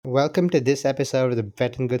Welcome to this episode of the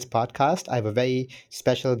Bet and Goods podcast. I have a very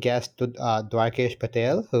special guest, Dwarkesh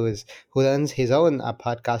Patel, who runs his own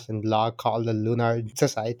podcast and blog called the Lunar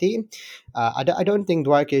Society. I don't think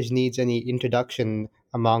Dwarkesh needs any introduction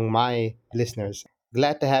among my listeners.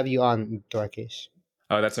 Glad to have you on, Dwarkesh.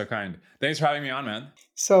 Oh, that's so kind. Thanks for having me on, man.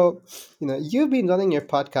 So, you've been running your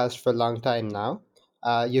podcast for a long time now.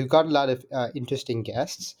 You've got a lot of interesting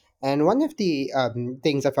guests. And one of the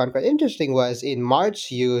things I found quite interesting was in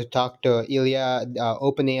March, you talked to Ilya,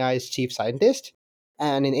 OpenAI's chief scientist.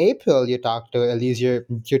 And in April, you talked to Eliezer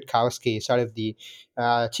Yudkowsky, sort of the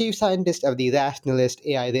chief scientist of the rationalist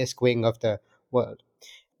AI risk wing of the world.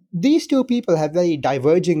 These two people have very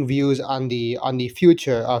diverging views on the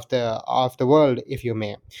future of the world, if you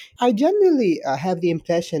may. I generally have the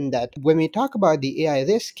impression that when we talk about the AI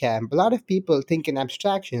risk camp, a lot of people think in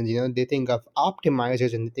abstractions. They think of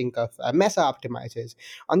optimizers and they think of mesa optimizers.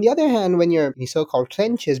 On the other hand, when you're in so-called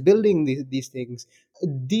trenches building these things,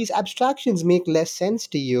 these abstractions make less sense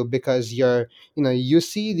to you because you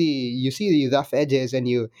see the rough edges, and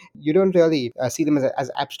you don't really see them as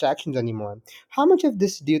abstractions anymore. How much of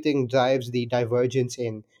this do you think drives the divergence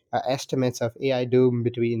in estimates of AI doom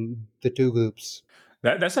between the two groups?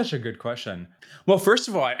 That's such a good question. Well, first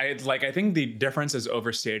of all, I think the difference is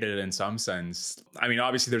overstated in some sense. I mean,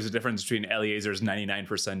 obviously, there's a difference between Eliezer's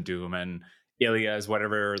 99% doom and Ilya's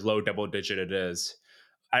whatever low double digit it is.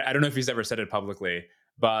 I don't know if he's ever said it publicly,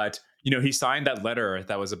 but he signed that letter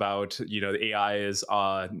that was about the AI is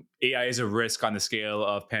a risk on the scale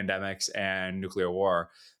of pandemics and nuclear war.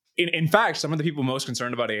 In fact, some of the people most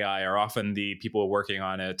concerned about AI are often the people working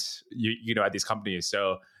on it, at these companies.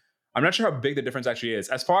 So I'm not sure how big the difference actually is.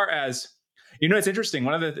 As far as it's interesting.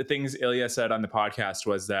 One of the things Ilya said on the podcast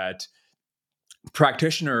was that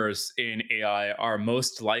practitioners in AI are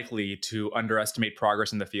most likely to underestimate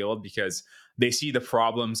progress in the field because they see the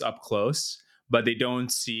problems up close, but they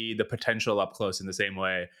don't see the potential up close in the same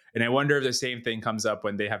way. And I wonder if the same thing comes up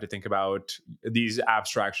when they have to think about these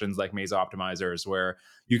abstractions like maze optimizers, where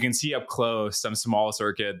you can see up close some small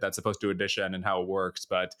circuit that's supposed to do addition and how it works,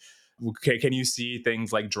 but okay, can you see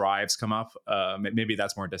things like drives come up? Maybe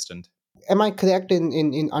that's more distant. Am I correct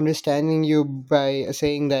in understanding you by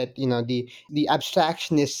saying that the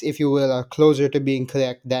abstractionists, if you will, are closer to being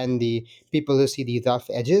correct than the people who see the rough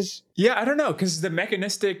edges? Yeah, I don't know, because the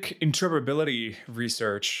mechanistic interpretability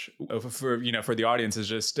research for the audience is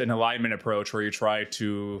just an alignment approach where you try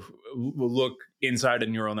to look inside a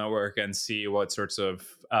neural network and see what sorts of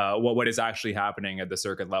what is actually happening at the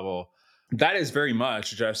circuit level. That is very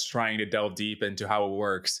much just trying to delve deep into how it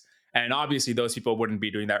works. And obviously, those people wouldn't be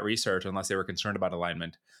doing that research unless they were concerned about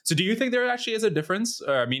alignment. So, do you think there actually is a difference,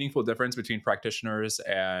 a meaningful difference between practitioners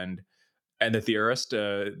and the theorist,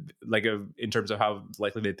 in terms of how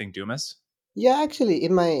likely they think doom is? Yeah, actually,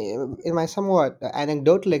 in my somewhat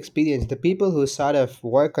anecdotal experience, the people who sort of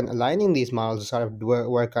work on aligning these models, sort of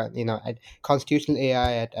work on at constitutional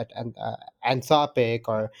AI at Anthropic,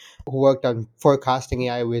 or who worked on forecasting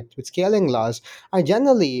AI with scaling laws, are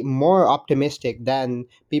generally more optimistic than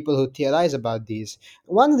people who theorize about these.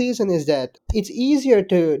 One reason is that it's easier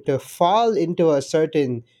to fall into a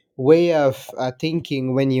certain way of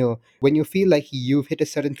thinking when you feel like you've hit a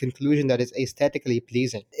certain conclusion that is aesthetically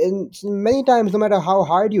pleasing. And many times, no matter how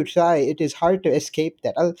hard you try, it is hard to escape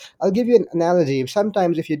that. I'll give you an analogy.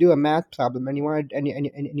 Sometimes if you do a math problem and you want and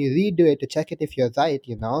you redo it to check it if you're right,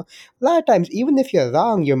 a lot of times, even if you're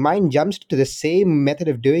wrong, your mind jumps to the same method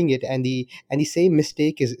of doing it, and the same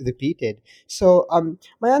mistake is repeated. So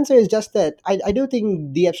my answer is just that I do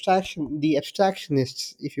think the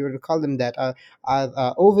abstractionists, if you were to call them that, are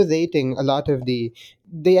overrating a lot of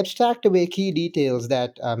they abstract away key details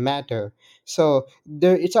that matter. So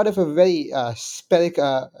there, it's sort of a very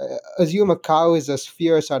assume a cow is a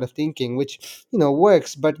sphere sort of thinking, which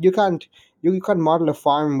works, but you can't model a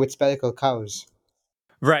farm with spherical cows.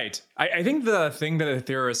 Right. I think the thing that the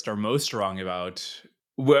theorists are most wrong about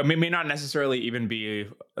well, may not necessarily even be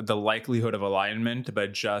the likelihood of alignment,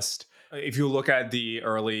 but just if you look at the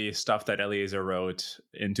early stuff that Eliezer wrote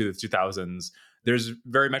into the 2000s, there's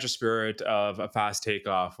very much a spirit of a fast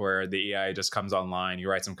takeoff where the AI just comes online, you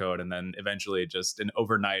write some code, and then eventually just in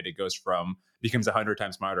overnight it goes from becomes 100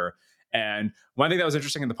 times smarter. And one thing that was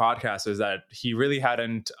interesting in the podcast is that he really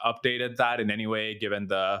hadn't updated that in any way, given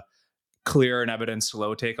the clear and evident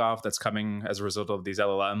slow takeoff that's coming as a result of these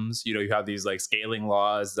LLMs. You have these like scaling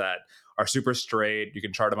laws that are super straight. You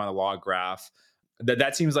can chart them on a log graph.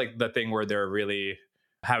 That seems like the thing where they're really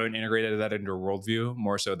haven't integrated that into a worldview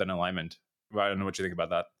more so than alignment. I don't know what you think about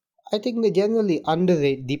that. I think they generally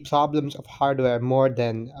underrate the problems of hardware more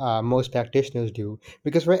than most practitioners do.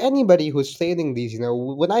 Because for anybody who's training these,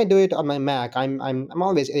 when I do it on my Mac, I'm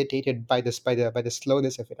always irritated by this by the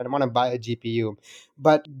slowness of it. I want to buy a GPU,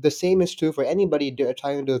 but the same is true for anybody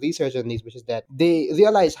trying to do research on these, which is that they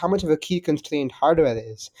realize how much of a key constraint hardware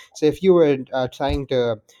is. So if you were trying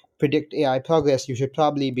to predict AI progress, you should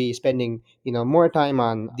probably be spending more time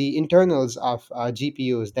on the internals of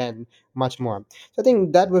GPUs than much more. So I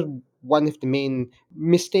think that was one of the main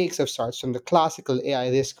mistakes of sorts from the classical AI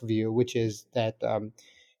risk view, which is that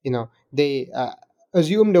they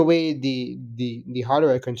assumed away the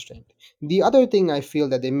hardware constraint. The other thing I feel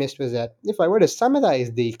that they missed was that if I were to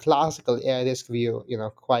summarize the classical AI risk view,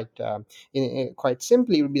 quite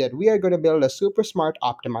simply, it would be that we are going to build a super smart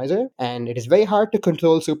optimizer, and it is very hard to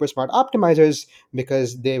control super smart optimizers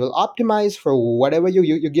because they will optimize for whatever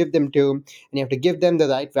you give them to, and you have to give them the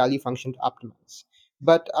right value function to optimize.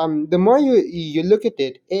 But the more you look at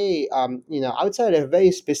it, outside of very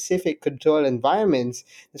specific control environments,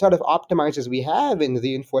 the sort of optimizers we have in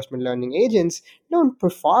reinforcement learning agents don't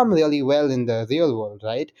perform really well in the real world,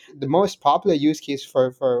 right? The most popular use case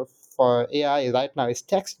for AI right now is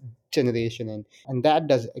text generation, and that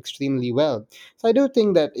does extremely well. So I do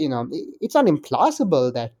think that it's not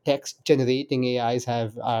implausible that text generating AIs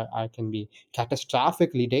can be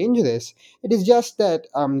catastrophically dangerous. It is just that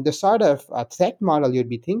the sort of threat model you'd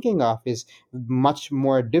be thinking of is much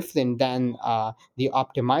more different than the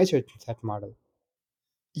optimizer threat model.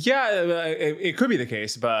 Yeah, it could be the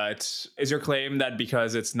case, but is your claim that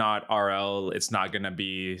because it's not RL, it's not going to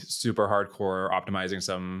be super hardcore optimizing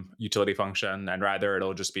some utility function, and rather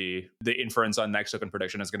it'll just be the inference on next token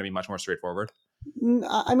prediction is going to be much more straightforward?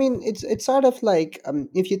 I mean, it's sort of like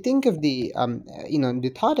if you think of the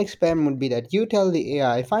thought experiment would be that you tell the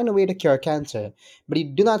AI find a way to cure cancer, but you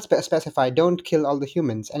do not specify don't kill all the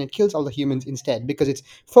humans, and it kills all the humans instead because it's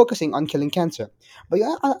focusing on killing cancer. But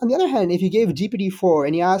yeah, on the other hand, if you gave GPT-4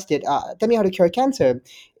 and you asked it, tell me how to cure cancer,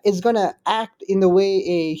 it's gonna act in the way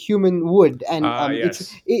a human would, and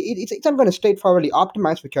Yes. it's not gonna straightforwardly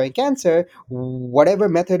optimize for curing cancer. Whatever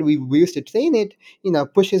method we used to train it,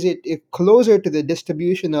 pushes it closer to the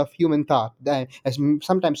distribution of human thought, as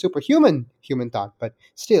sometimes superhuman human thought, but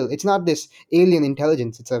still it's not this alien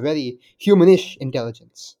intelligence. It's a very humanish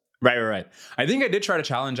intelligence. Right, right, right. I think I did try to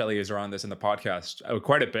challenge Eliezer on this in the podcast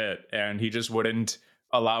quite a bit, and he just wouldn't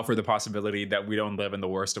allow for the possibility that we don't live in the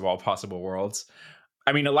worst of all possible worlds.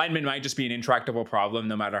 I mean, alignment might just be an intractable problem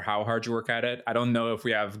no matter how hard you work at it. I don't know if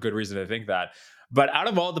we have good reason to think that. But out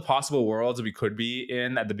of all the possible worlds we could be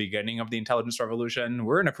in at the beginning of the intelligence revolution,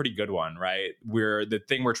 we're in a pretty good one, right? We're the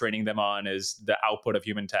thing we're training them on is the output of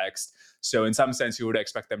human text. So in some sense, you would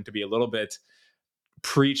expect them to be a little bit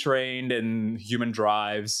pre-trained in human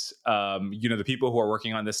drives. The people who are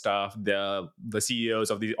working on this stuff, the CEOs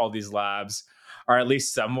of all these labs, are at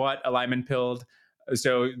least somewhat alignment pilled.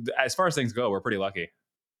 So as far as things go, we're pretty lucky.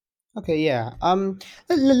 Okay, yeah.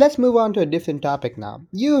 Let's move on to a different topic now.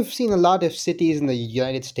 You've seen a lot of cities in the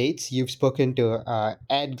United States. You've spoken to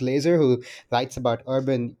Ed Glazer, who writes about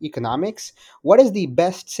urban economics. What is the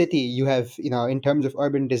best city you have, in terms of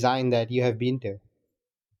urban design that you have been to?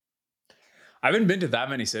 I haven't been to that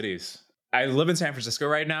many cities. I live in San Francisco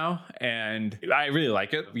right now, and I really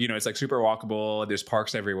like it. It's like super walkable. There's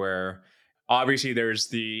parks everywhere. Obviously, there's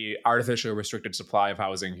the artificial restricted supply of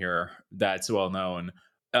housing here that's well known.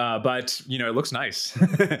 But it looks nice.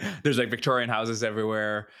 There's like Victorian houses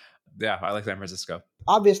everywhere. Yeah, I like San Francisco.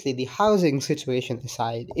 Obviously, the housing situation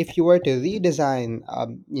aside, if you were to redesign,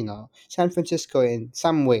 San Francisco in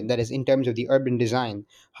some way, that is in terms of the urban design,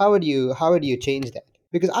 how would you change that?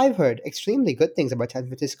 Because I've heard extremely good things about San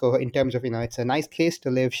Francisco in terms of it's a nice place to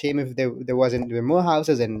live. Shame if there were more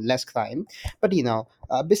houses and less crime. But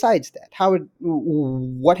besides that,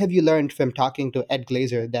 what have you learned from talking to Ed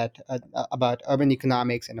Glazer that about urban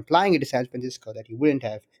economics and applying it to San Francisco that you wouldn't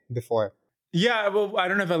have before? Yeah, well, I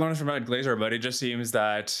don't know if I learned from Ed Glazer, but it just seems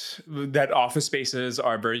that office spaces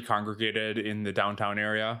are very congregated in the downtown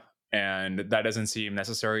area, and that doesn't seem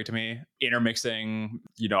necessary to me. Intermixing,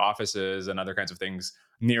 offices and other kinds of things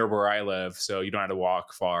near where I live, so you don't have to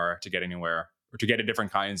walk far to get anywhere or to get to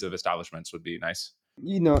different kinds of establishments would be nice.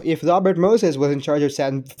 If Robert Moses was in charge of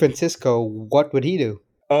San Francisco, what would he do?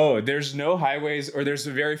 Oh, there's no highways, or there's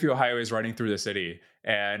very few highways running through the city.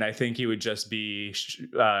 And I think he would just be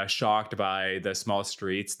shocked by the small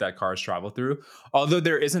streets that cars travel through. Although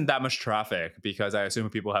there isn't that much traffic because I assume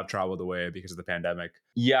people have traveled away because of the pandemic.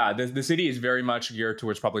 Yeah, the city is very much geared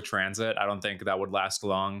towards public transit. I don't think that would last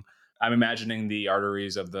long. I'm imagining the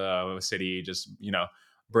arteries of the city just,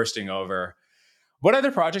 bursting over. What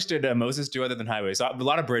other projects did Moses do other than highways? A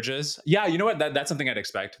lot of bridges. Yeah, you know what? That's something I'd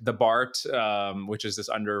expect. The BART, which is this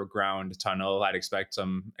underground tunnel, I'd expect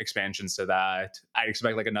some expansions to that. I'd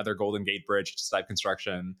expect like another Golden Gate Bridge to start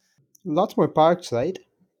construction. Lots more parks, right?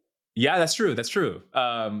 Yeah, that's true. That's true.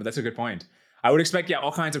 That's a good point. I would expect, yeah,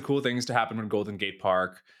 all kinds of cool things to happen with Golden Gate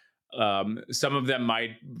Park. Some of them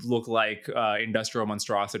might look like industrial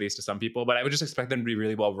monstrosities to some people, but I would just expect them to be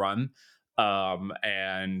really well run.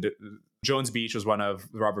 And Jones Beach was one of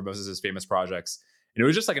Robert Moses's famous projects. And it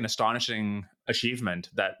was just like an astonishing achievement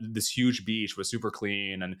that this huge beach was super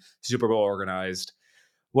clean and super well organized.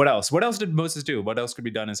 What else? What else did Moses do? What else could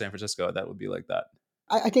be done in San Francisco that would be like that?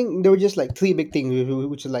 I think there were just like three big things,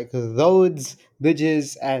 which are like roads,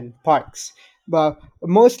 bridges, and parks. But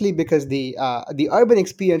mostly because the urban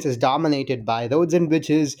experience is dominated by roads and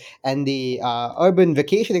bridges, and the urban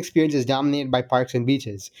vacation experience is dominated by parks and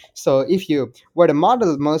beaches. So if you were to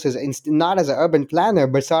model Moses not as an urban planner,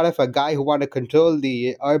 but sort of a guy who want to control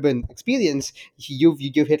the urban experience, you've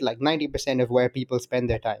hit like 90% of where people spend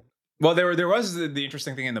their time. Well, there was the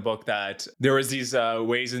interesting thing in the book that there was these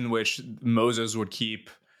ways in which Moses would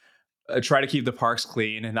try to keep the parks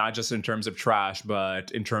clean, and not just in terms of trash,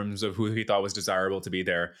 but in terms of who he thought was desirable to be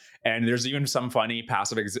there. And there's even some funny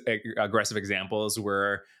aggressive examples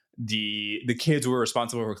where the kids who were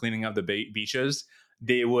responsible for cleaning up the beaches,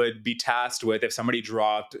 they would be tasked with, if somebody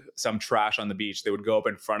dropped some trash on the beach, they would go up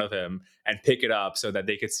in front of him and pick it up so that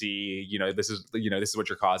they could see, this is what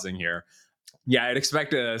you're causing here. Yeah, I'd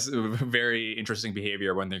expect a very interesting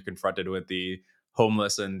behavior when they're confronted with the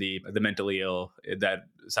homeless and the mentally ill that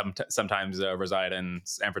sometimes reside in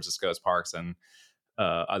San Francisco's parks and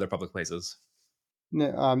other public places.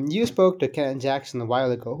 No, you spoke to Ken Jackson a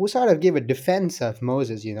while ago, who sort of gave a defense of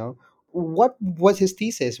Moses. What was his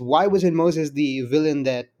thesis? Why wasn't Moses the villain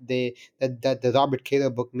that the Robert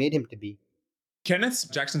Caro book made him to be?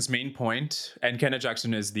 Kenneth Jackson's main point, and Kenneth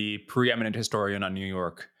Jackson is the preeminent historian on New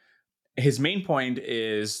York. His main point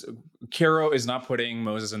is Caro is not putting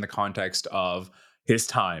Moses in the context of his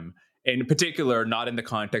time, in particular, not in the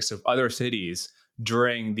context of other cities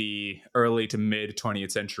during the early to mid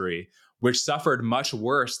 20th century, which suffered much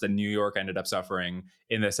worse than New York ended up suffering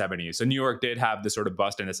in the 70s. So New York did have this sort of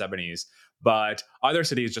bust in the 70s, but other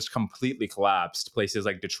cities just completely collapsed, places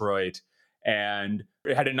like Detroit. And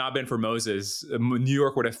had it not been for Moses, New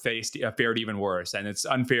York would have fared even worse. And it's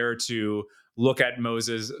unfair to look at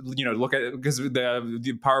Moses, look at, because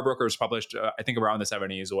the Power Broker was published, I think around the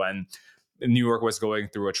 70s, when New York was going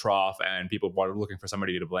through a trough and people were looking for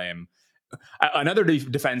somebody to blame. Another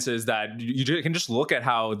defense is that you can just look at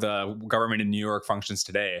how the government in New York functions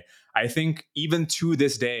today. I think even to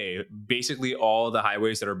this day, basically all the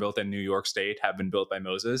highways that are built in New York State have been built by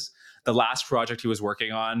Moses. The last project he was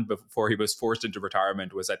working on before he was forced into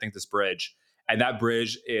retirement was, I think, this bridge, and that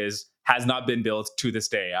bridge has not been built to this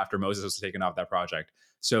day after Moses was taken off that project.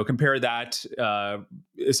 So compare that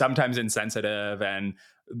sometimes insensitive and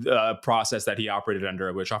the process that he operated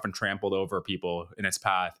under, which often trampled over people in its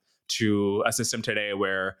path, to a system today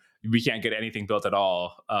where we can't get anything built at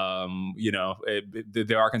all.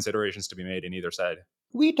 There are considerations to be made in either side.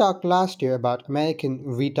 We talked last year about American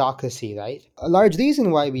retocracy, right? A large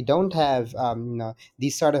reason why we don't have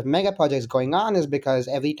these sort of mega projects going on is because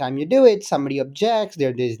every time you do it, somebody objects. There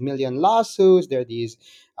are these million lawsuits. There are these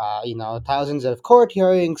thousands of court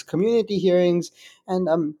hearings, community hearings,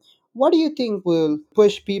 and what do you think will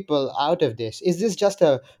push people out of this? Is this just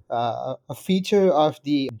a feature of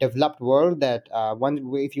the developed world that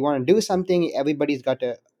if you want to do something, everybody's got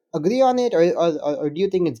to agree on it, or do you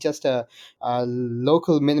think it's just a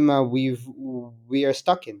local minima we are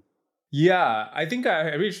stuck in? Yeah, I think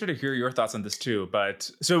I'd be interested to hear your thoughts on this too. But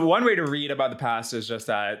so one way to read about the past is just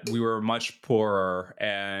that we were much poorer,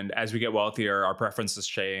 and as we get wealthier, our preferences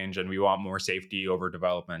change, and we want more safety over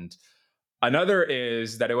development. Another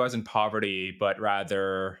is that it wasn't poverty, but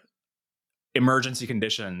rather emergency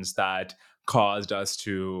conditions that caused us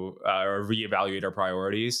to reevaluate our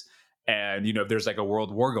priorities. And if there's like a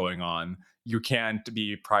world war going on, you can't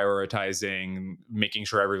be prioritizing making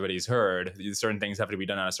sure everybody's heard. Certain things have to be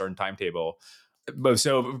done on a certain timetable. But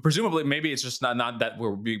so presumably, maybe it's just not that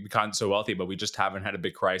we've become so wealthy, but we just haven't had a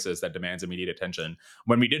big crisis that demands immediate attention.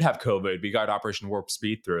 When we did have COVID, we got Operation Warp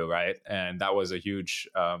Speed through, right, and that was a huge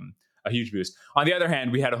boost. On the other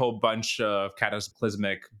hand, we had a whole bunch of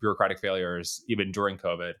cataclysmic bureaucratic failures even during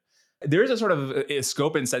COVID. There is a sort of a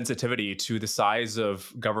scope and sensitivity to the size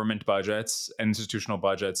of government budgets, institutional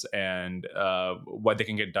budgets, and what they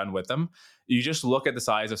can get done with them. You just look at the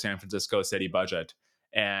size of San Francisco city budget,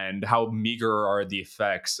 and how meager are the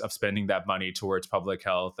effects of spending that money towards public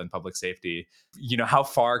health and public safety. How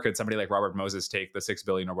far could somebody like Robert Moses take the 6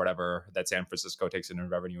 billion or whatever that San Francisco takes in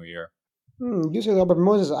revenue a year? You said Robert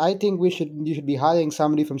Moses. I think you should be hiring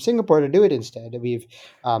somebody from Singapore to do it instead.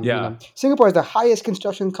 Yeah. Singapore has the highest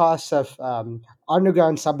construction costs of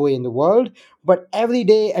underground subway in the world. But every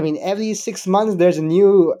day, I mean, every 6 months, there's a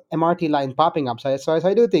new MRT line popping up. So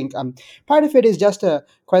I do think part of it is just a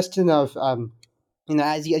question of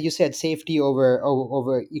as you said, safety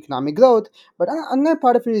over economic growth. But another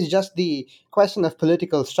part of it is just the question of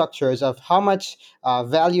political structures of how much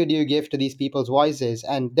value do you give to these people's voices,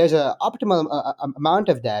 and there's a optimal amount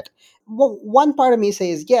of that. One part of me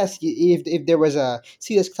says yes, if there was a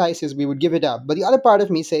serious crisis, we would give it up. But the other part of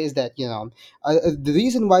me says that the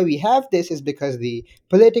reason why we have this is because the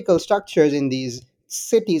political structures in these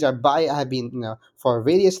cities have been for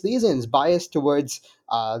various reasons biased towards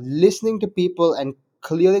listening to people and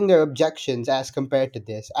clearing their objections as compared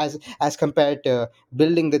to as compared to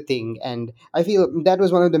building the thing. And I feel that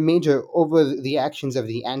was one of the major overreactions of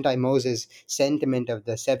the anti-Moses sentiment of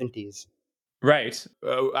the 70s. Right.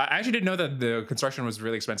 I actually didn't know that the construction was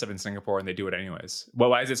really expensive in Singapore and they do it anyways. Well,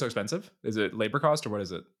 why is it so expensive? Is it labor cost or what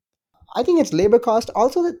is it? I think it's labor cost.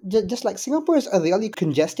 Also, that just like Singapore is a really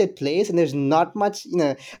congested place, and there's not much.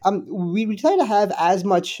 We try to have as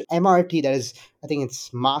much MRT that is. I think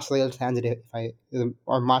it's mass rail transit, if I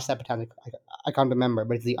or mass rapid transit. I can't remember,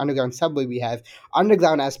 but it's the underground subway we have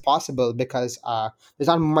underground as possible because there's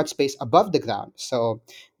not much space above the ground. So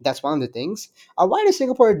that's one of the things. Why does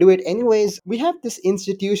Singapore do it anyways? We have this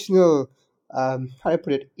institutional. How do I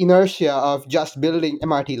put it? Inertia of just building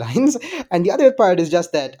MRT lines, and the other part is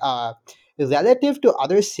just that relative to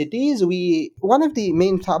other cities, we one of the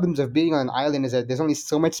main problems of being on an island is that there's only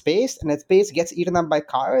so much space, and that space gets eaten up by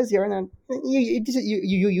cars. You end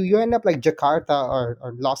up like Jakarta or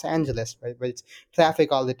Los Angeles, right? Where it's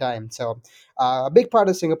traffic all the time. So a big part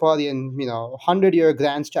of Singaporean 100-year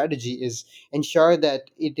grand strategy is ensure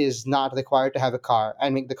that it is not required to have a car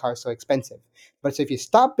and make the car so expensive. But so if you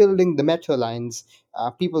stop building the metro lines,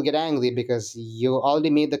 people get angry because you already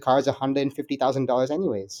made the cars $150,000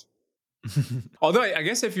 anyways. Although I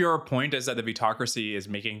guess if your point is that the Vitocracy is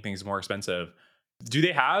making things more expensive, do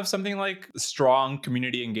they have something like strong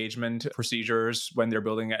community engagement procedures when they're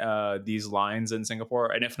building these lines in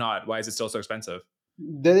Singapore? And if not, why is it still so expensive?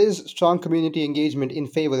 There is strong community engagement in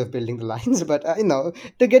favor of building the lines, but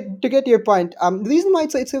to get your point, the reason why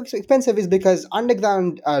it's so expensive is because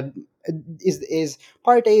underground is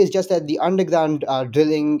part A is just that the underground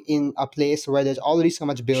drilling in a place where there's already so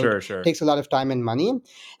much built Sure, sure. takes a lot of time and money,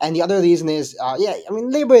 and the other reason is I mean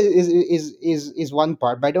labor is one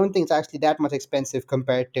part, but I don't think it's actually that much expensive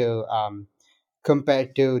compared to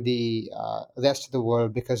the rest of the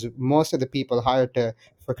world because most of the people hired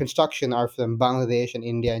for construction are from Bangladesh and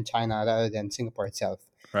India and China rather than Singapore itself.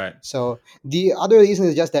 Right. So the other reason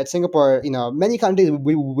is just that Singapore, many countries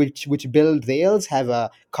which build rails have a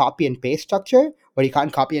copy and paste structure, but you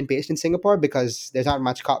can't copy and paste in Singapore because there's not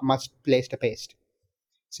much place to paste.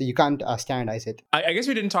 So you can't standardize it. I guess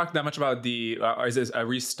we didn't talk that much about the. Are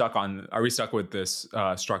we stuck on? Are we stuck with this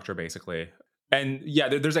structure basically? And yeah,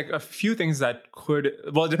 there's like a few things that could.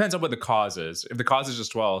 Well, it depends on what the cause is. If the cause is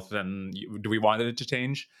just wealth, then do we want it to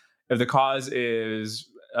change? If the cause is,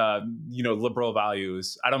 liberal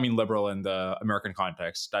values. I don't mean liberal in the American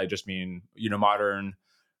context. I just mean modern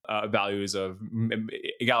values of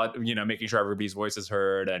making sure everybody's voice is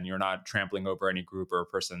heard and you're not trampling over any group or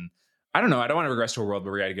person. I don't know. I don't want to regress to a world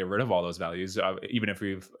where we got to get rid of all those values, even if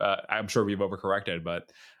I'm sure we've overcorrected, but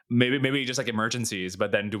maybe just like emergencies.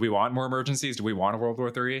 But then, do we want more emergencies? Do we want a World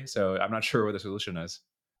War III? So I'm not sure what the solution is.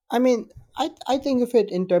 I mean, I think of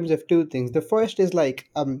it in terms of two things. The first is like,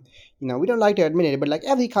 we don't like to admit it, but like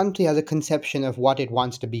every country has a conception of what it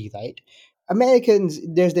wants to be, right? Americans,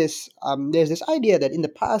 there's this idea that in the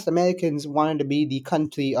past Americans wanted to be the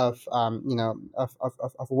country of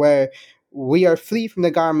where we are free from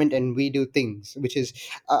the government and we do things, which is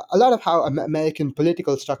a lot of how American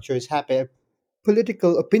political structures happen.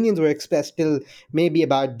 Political opinions were expressed till maybe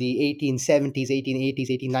about the 1870s, 1880s,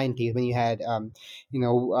 1890s, when you had,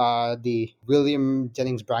 the William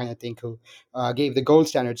Jennings Bryan, I think, who gave the gold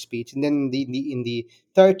standard speech. And then in the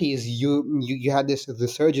 30s, you had this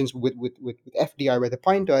resurgence with FDR, where the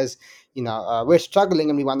point was, we're struggling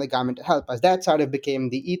and we want the government to help us. That sort of became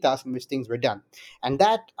the ethos in which things were done. And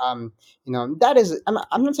that is,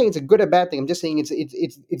 I'm not saying it's a good or bad thing. I'm just saying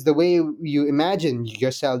it's the way you imagine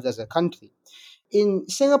yourselves as a country. In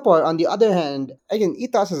Singapore, on the other hand, again,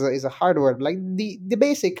 ethos is a hard word. Like the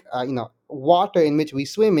basic, water in which we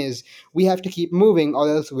swim is we have to keep moving or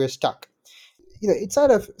else we're stuck. it's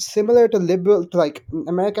sort of similar to liberal, to like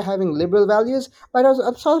America having liberal values, but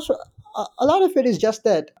it's also a lot of it is just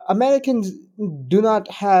that Americans do not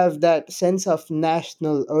have that sense of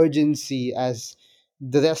national urgency as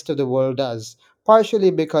the rest of the world does. Partially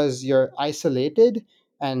because you're isolated,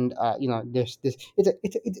 and there's this.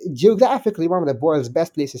 It's geographically one of the world's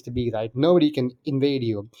best places to be. Right, nobody can invade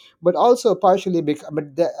you, but also partially because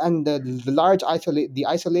the the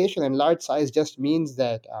isolation and large size just means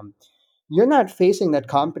that you're not facing that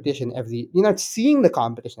competition every you're not seeing the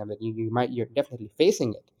competition of it. You're definitely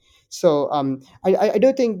facing it. So I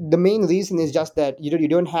do think the main reason is just that you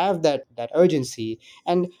don't have that urgency,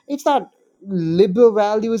 and it's not liberal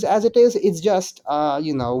values as it is. It's just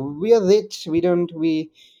we're rich, we don't we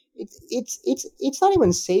it's not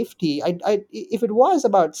even safety. If it was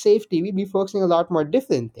about safety, we'd be focusing a lot more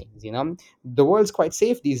different things. The world's quite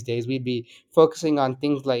safe these days. We'd be focusing on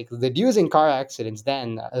things like reducing car accidents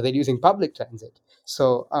than reducing public transit.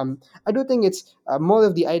 So I do think it's more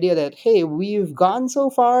of the idea that, hey, we've gone so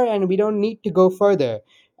far and we don't need to go further.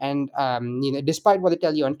 And despite what they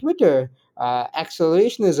tell you on Twitter,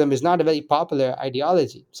 accelerationism is not a very popular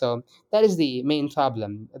ideology. So that is the main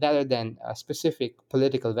problem, rather than specific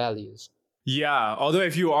political values. Yeah, although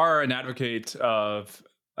if you are an advocate of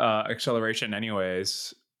acceleration,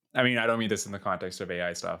 anyways, I mean, I don't mean this in the context of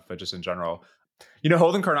AI stuff, but just in general.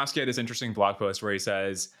 Holden Karnofsky had this interesting blog post where he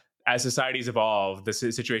says, as societies evolve, the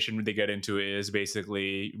situation they get into is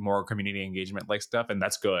basically more community engagement like stuff, and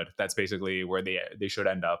that's good. That's basically where they should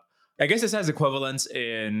end up. I guess this has equivalents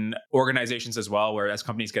in organizations as well, where as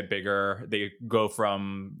companies get bigger, they go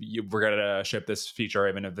from we're gonna ship this feature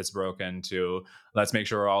even if it's broken to let's make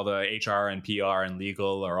sure all the HR and PR and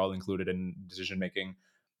legal are all included in decision making.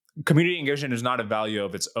 Community engagement is not a value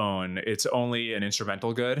of its own; it's only an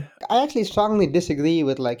instrumental good. I actually strongly disagree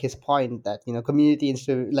with like his point that community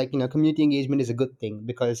engagement is a good thing,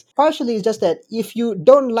 because partially it's just that if you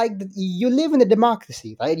don't like you live in a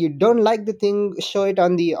democracy, right? You don't like the thing, show it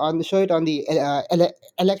on the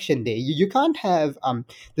election day. You can't have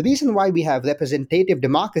the reason why we have representative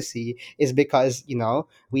democracy is because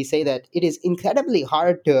we say that it is incredibly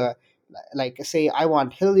hard to like say I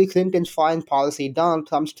want Hillary Clinton's foreign policy, Donald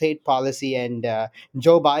Trump's trade policy, and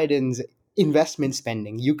Joe Biden's investment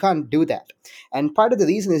spending. You can't do that. And part of the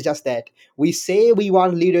reason is just that we say we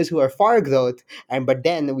want leaders who are for growth, and but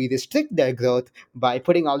then we restrict their growth by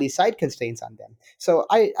putting all these side constraints on them. So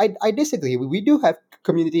I disagree. We do have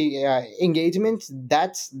community engagement.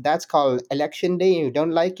 That's called election day. You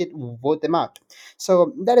don't like it, vote them out.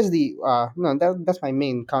 So that is the no that's my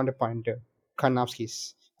main counterpoint to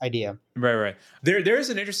Karnofsky's idea. Right, right. There's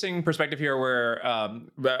an interesting perspective here where,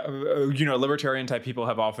 libertarian type people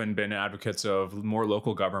have often been advocates of more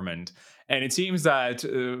local government, and it seems that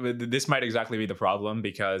this might exactly be the problem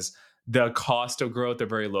because the cost of growth are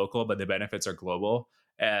very local, but the benefits are global.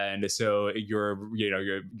 And so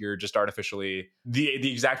you're just artificially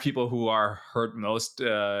the exact people who are hurt most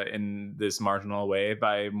in this marginal way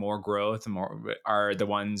by more growth more are the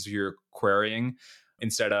ones you're querying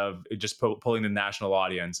instead of just pulling the national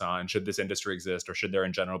audience on should this industry exist or should there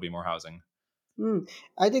in general be more housing. Hmm.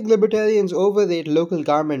 I think libertarians overrate local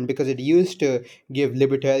government because it used to give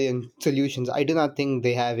libertarian solutions. I do not think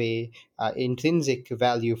they have a intrinsic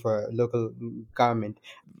value for local government.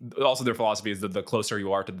 Also, their philosophy is that the closer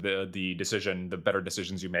you are to the decision, the better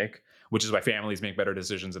decisions you make, which is why families make better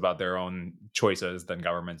decisions about their own choices than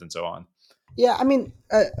governments and so on. Yeah, I mean,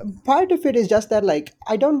 part of it is just that, like,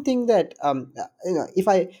 I don't think that, if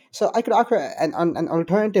I could offer an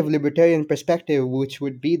alternative libertarian perspective, which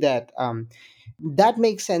would be that that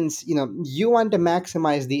makes sense. You want to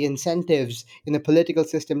maximize the incentives in the political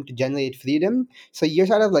system to generate freedom. So you're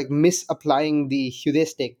sort of like misapplying the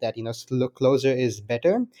heuristic that, closer is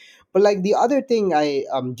better. But like the other thing I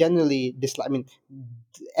generally dislike, I mean,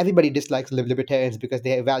 everybody dislikes libertarians because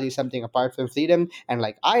they value something apart from freedom, and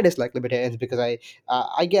like I dislike libertarians because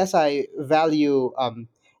I guess I value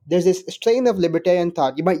there's this strain of libertarian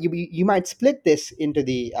thought. You might split this into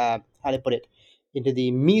the how to put it, into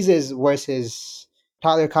the Mises versus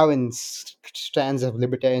Tyler Cowen's strands of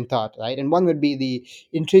libertarian thought, right? And one would be the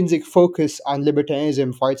intrinsic focus on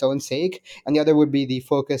libertarianism for its own sake, and the other would be the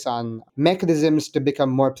focus on mechanisms to become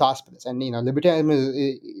more prosperous. And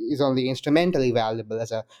libertarianism is only instrumentally valuable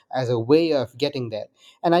as a way of getting there.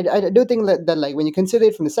 And I do think that like when you consider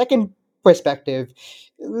it from the second perspective,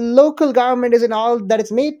 local government isn't all that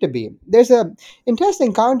it's made to be. There's a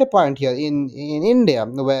interesting counterpoint here in India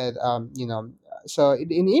where so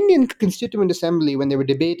in Indian Constituent Assembly, when they were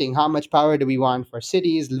debating how much power do we want for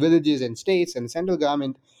cities, villages, and states and the central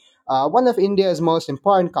government, one of India's most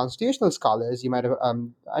important constitutional scholars. You might have, I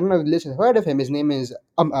don't know if you listened, heard of him. His name is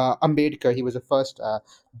Ambedkar. He was the first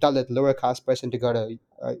Dalit lower caste person to go to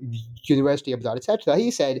University abroad, etc.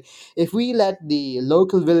 He said, if we let the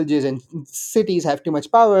local villages and cities have too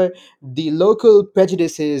much power, the local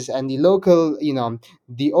prejudices and the local,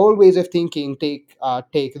 the old ways of thinking take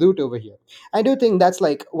root over here. I do think that's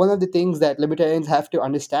like one of the things that libertarians have to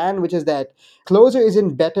understand, which is that closer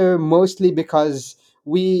isn't better mostly because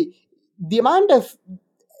we the amount of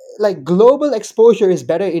like global exposure is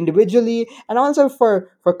better individually, and also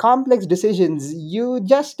for complex decisions you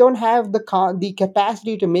just don't have the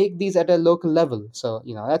capacity to make these at a local level. So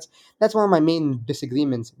that's one of my main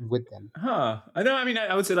disagreements with them. Huh. I know. I mean,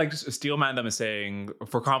 I would say like Steelman them is saying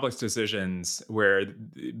for complex decisions where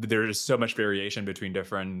there's so much variation between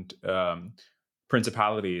different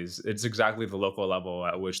principalities, it's exactly the local level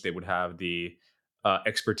at which they would have the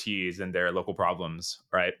expertise in their local problems,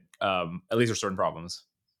 right? At least for certain problems.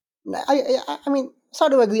 I mean,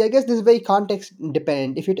 sort of agree. I guess this is very context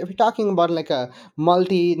dependent. If you're talking about like a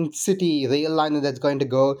multi-city rail line that's going to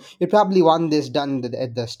go, you probably want this done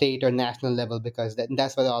at the state or national level because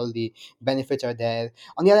that's where all the benefits are there.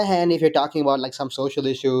 On the other hand, if you're talking about like some social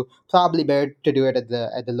issue, probably better to do it at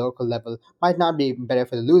the local level. Might not be better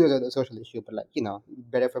for the loser of the social issue, but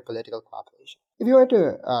better for political cooperation. If you were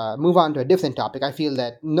to move on to a different topic, I feel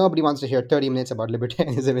that nobody wants to hear 30 minutes about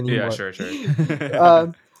libertarianism Yeah, anymore. sure, sure.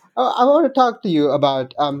 um, I want to talk to you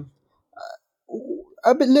about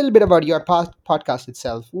little bit about your podcast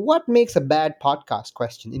itself. What makes a bad podcast?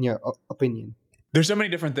 Question, in your opinion. There's so many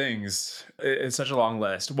different things. It's such a long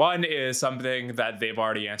list. One is something that they've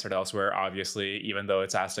already answered elsewhere, obviously, even though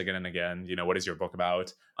it's asked again and again, what is your book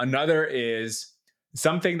about? Another is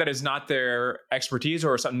something that is not their expertise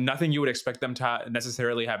or nothing you would expect them to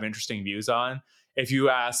necessarily have interesting views on. If you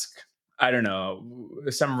ask, I don't know,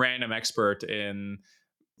 some random expert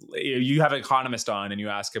you have an economist on and you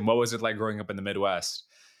ask him, what was it like growing up in the Midwest?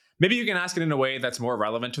 Maybe you can ask it in a way that's more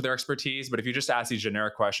relevant to their expertise. But if you just ask these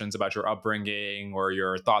generic questions about your upbringing or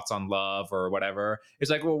your thoughts on love or whatever, it's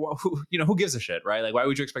like, well, who gives a shit, right? Like, why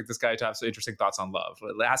would you expect this guy to have so interesting thoughts on love?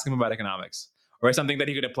 Ask him about economics or something that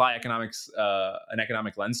he could apply an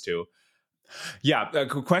economic lens to. Yeah,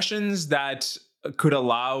 questions that could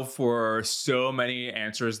allow for so many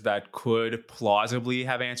answers that could plausibly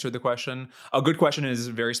have answered the question. A good question is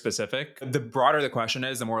very specific. The broader the question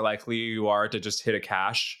is, the more likely you are to just hit a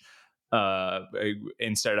cache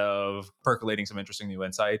instead of percolating some interesting new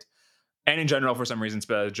insight. And in general, for some reason,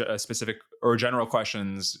 specific or general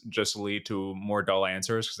questions just lead to more dull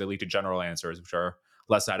answers because they lead to general answers, which are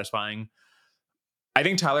less satisfying. I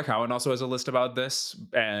think Tyler Cowen also has a list about this,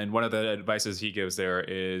 and one of the advices he gives there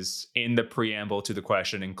is in the preamble to the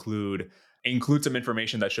question include some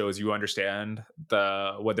information that shows you understand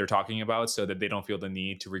what they're talking about, so that they don't feel the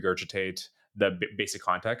need to regurgitate the basic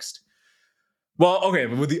context. Well, okay,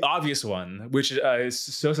 with the obvious one, which is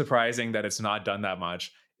so surprising that it's not done that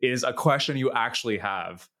much, is a question you actually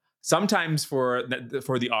have. Sometimes for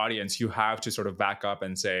the audience, you have to sort of back up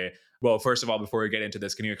and say, well, first of all, before we get into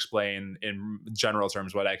this, can you explain in general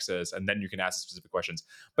terms what X is, and then you can ask specific questions.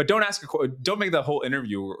 But don't make the whole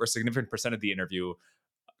interview or significant percent of the interview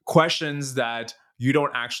questions that you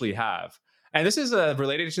don't actually have. And this is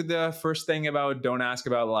related to the first thing about don't ask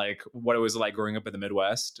about like what it was like growing up in the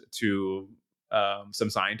Midwest to some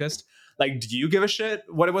scientist. Like, do you give a shit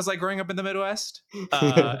what it was like growing up in the Midwest?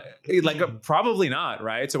 Uh, Probably not,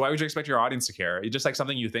 right? So why would you expect your audience to care? It's just like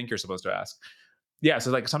something you think you're supposed to ask. Yeah,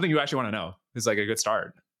 so like something you actually want to know is like a good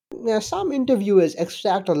start. Yeah, some interviewers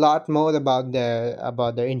extract a lot more about their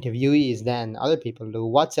interviewees than other people do.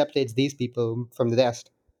 What separates these people from the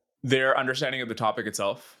rest? Their understanding of the topic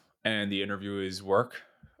itself and the interviewee's work,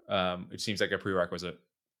 it seems like a prerequisite.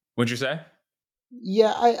 Wouldn't you say?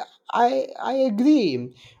 Yeah, I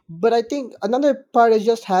agree, but I think another part is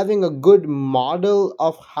just having a good model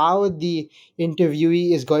of how the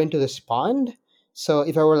interviewee is going to respond. So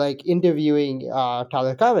if I were like interviewing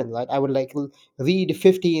Tyler Cowen, like I would like read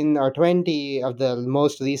 15 or 20 of the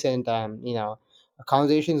most recent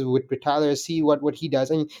conversations with Tyler, see what he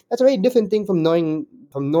does. I mean, that's a very different thing from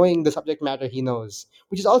knowing the subject matter he knows,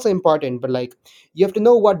 which is also important. But like you have to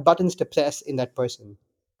know what buttons to press in that person.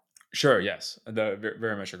 Sure. Yes.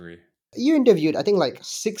 Very much agree. You interviewed, I think, like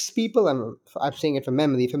six people. I'm saying it from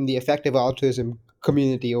memory, from the effective altruism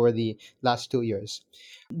community over the last 2 years.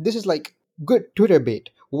 This is like good Twitter bait.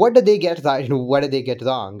 What did they get right and what did they get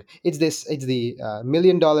wrong? It's the $1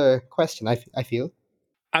 million question. I feel.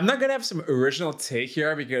 I'm not gonna have some original take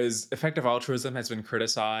here because effective altruism has been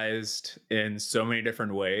criticized in so many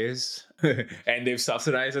different ways, and they've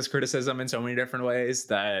subsidized this criticism in so many different ways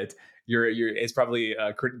that you're it's probably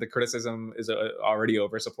the criticism is already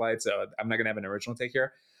oversupplied. So I'm not gonna have an original take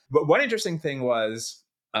here. But one interesting thing was,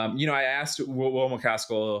 I asked Will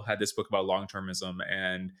McCaskill had this book about long termism,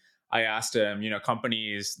 and I asked him,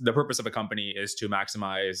 companies, the purpose of a company is to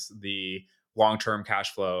maximize the long term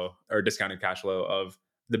cash flow or discounted cash flow of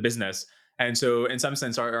the business. And so, in some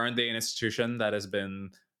sense, aren't they an institution that has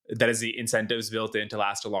the incentives built in to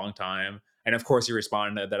last a long time? And of course, you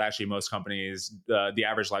respond that actually most companies, the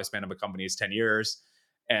average lifespan of a company is 10 years.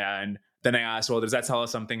 And then I asked, well, does that tell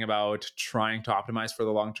us something about trying to optimize for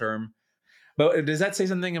the long term? But does that say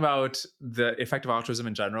something about the effective altruism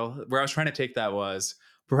in general? Where I was trying to take that was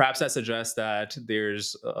perhaps that suggests that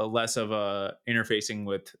there's a less of a interfacing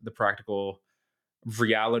with the practical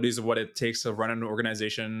realities of what it takes to run an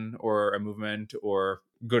organization or a movement or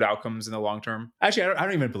good outcomes in the long term. Actually, I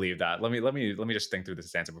don't even believe that. Let me just think through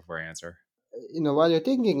this answer before I answer. While you're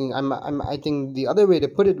thinking, I think the other way to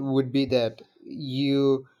put it would be that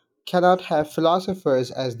you cannot have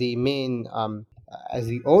philosophers as the main as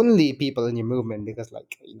the only people in your movement, because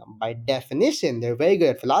like by definition they're very good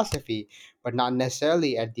at philosophy but not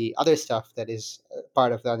necessarily at the other stuff that is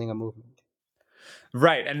part of running a movement.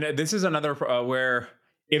 Right, and this is another where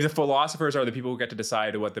if the philosophers are the people who get to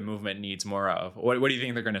decide what the movement needs more of, what do you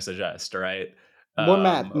think they're going to suggest? Right. More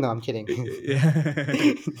math. Um, No, I'm kidding.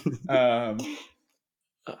 um,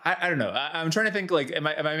 I don't know. I'm trying to think. Like, am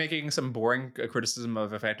I making some boring criticism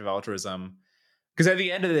of effective altruism? Because at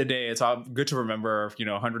the end of the day, it's all good to remember,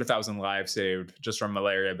 100,000 lives saved just from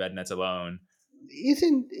malaria bed nets alone.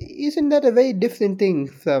 Isn't that a very different thing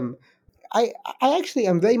from I I actually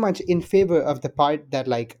am very much in favor of the part that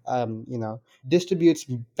like distributes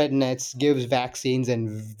bed nets, gives vaccines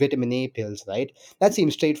and vitamin A pills, right? That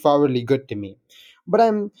seems straightforwardly good to me. But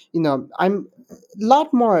I'm a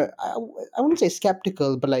lot more I wouldn't say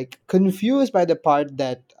skeptical, but like confused by the part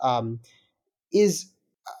that is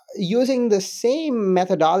using the same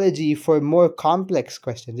methodology for more complex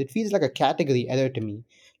questions. It feels like a category error to me.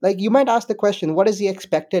 Like you might ask the question, what is the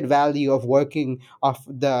expected value of working of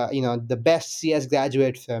the best CS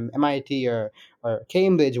graduate from MIT or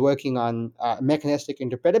Cambridge working on mechanistic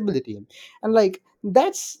interpretability, and like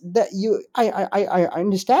that's that you I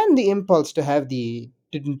understand the impulse to have to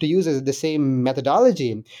use the same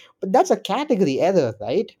methodology, but that's a category error,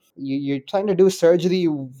 right? You're trying to do surgery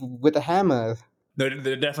with a hammer. No, it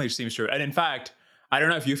definitely seems true. And in fact, I don't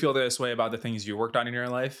know if you feel this way about the things you worked on in your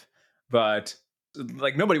life, but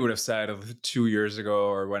like nobody would have said 2 years ago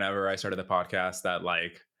or whenever I started the podcast that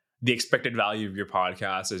like the expected value of your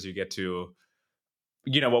podcast is you get to,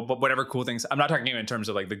 whatever cool things. I'm not talking in terms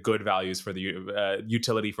of like the good values for the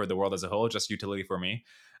utility for the world as a whole, just utility for me.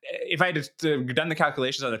 If I had done the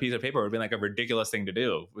calculations on a piece of paper, it would have been like a ridiculous thing to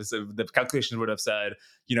do. The calculations would have said,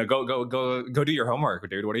 go do your homework,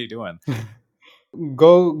 dude. What are you doing?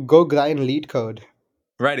 Go grind lead code.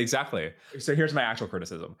 Right, exactly. So here's my actual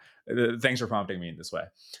criticism. Thanks for prompting me in this way.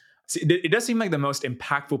 See, it does seem like the most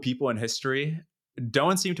impactful people in history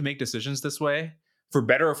don't seem to make decisions this way, for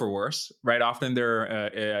better or for worse. Right? Often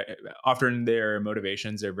their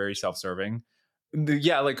motivations are very self-serving.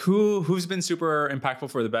 Yeah, like who's been super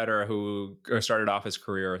impactful for the better, who started off his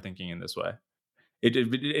career thinking in this way.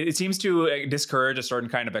 It seems to discourage a certain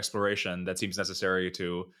kind of exploration that seems necessary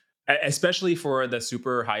to, especially for the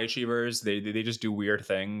super high achievers. They just do weird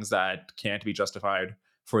things that can't be justified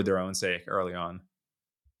for their own sake early on.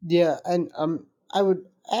 Yeah, and I would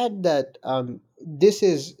add that this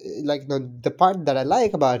is like the part that I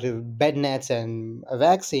like about bed nets and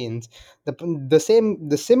vaccines.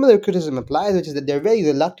 The similar criticism applies, which is that they're very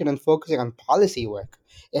reluctant on focusing on policy work,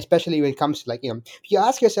 especially when it comes to like if you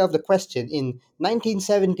ask yourself the question in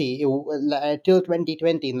 1970 till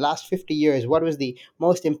 2020, in the last 50 years, what was the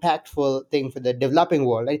most impactful thing for the developing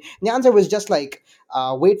world? Right? And the answer was just like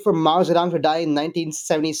wait for Mao Zedong to die in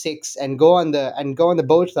 1976 and go on the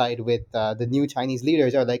boat ride with the new Chinese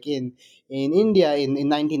leaders, or like in India in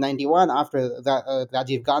 1991 after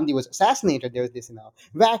Rajiv Gandhi was assassinated. There was this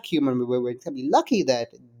vacuum, and we were incredibly lucky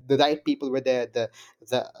that the right people were there at the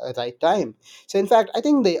right time. So in fact, I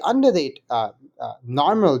think they underrate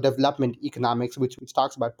normal development economics, which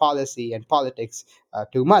talks about policy and politics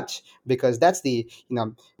too much, because that's the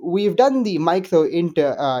we've done the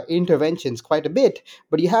interventions quite a bit,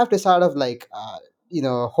 but you have to sort of like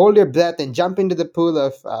hold your breath and jump into the pool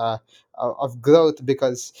of growth,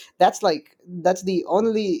 because that's the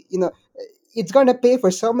only it's going to pay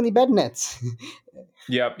for so many bed nets.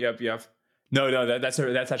 Yep, yep, yep. No, that's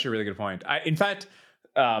actually a really good point. In fact,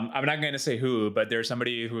 I'm not going to say who, but there's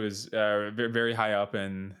somebody who is very, very high up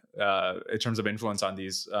in terms of influence on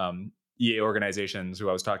these EA organizations who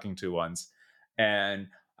I was talking to once, and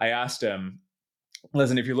I asked him,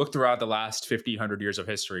 "Listen, if you look throughout the last 50, 100 years of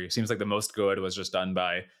history, it seems like the most good was just done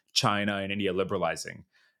by China and India liberalizing.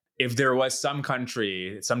 If there was some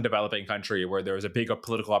country, some developing country where there was a big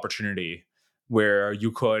political opportunity where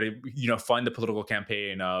you could, fund the political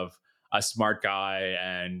campaign of a smart guy,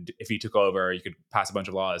 and if he took over, you could pass a bunch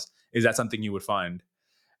of laws. Is that something you would fund?"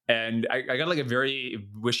 And I got like a very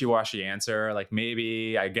wishy-washy answer. Like,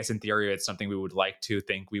 maybe, I guess in theory, it's something we would like to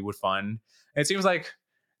think we would fund. And it seems like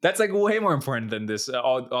that's like way more important than this,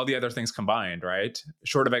 all the other things combined, right?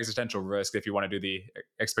 Short of existential risk, if you want to do the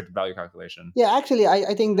expected value calculation. Yeah, actually,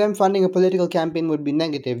 I think them funding a political campaign would be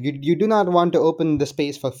negative. You do not want to open the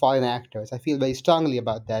space for foreign actors. I feel very strongly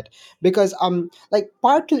about that because like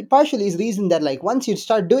partially is the reason that like once you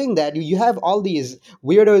start doing that, you have all these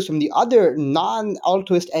weirdos from the other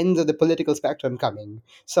non-altruist ends of the political spectrum coming.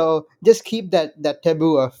 So just keep that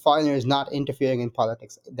taboo of foreigners not interfering in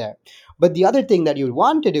politics there. But the other thing that you would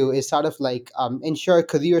want to do is sort of like ensure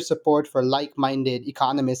career support for like-minded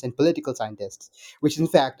economists and political scientists, which in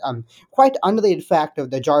fact quite underrated fact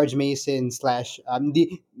of the George Mason slash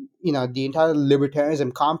the the entire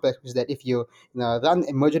libertarianism complex is that if you run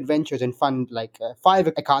emergent ventures and fund like five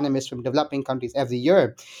economists from developing countries every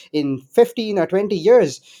year, in 15 or 20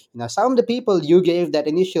 years, some of the people you gave that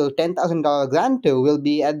initial $10,000 grant to will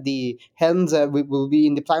be at the helms, will be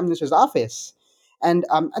in the prime minister's office. And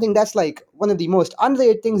I think that's like one of the most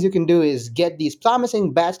underrated things you can do is get these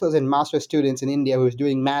promising bachelor's and master's students in India who's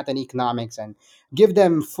doing math and economics and give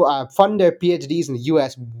them fund their PhDs in the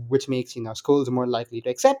US, which makes schools more likely to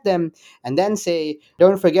accept them, and then say,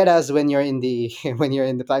 "Don't forget us when you're in the when you're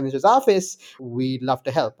in the prime minister's office. We'd love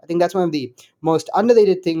to help." I think that's one of the most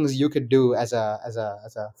underrated things you could do as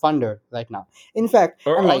a funder right now. In fact,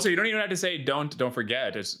 Or and also, like you don't even have to say don't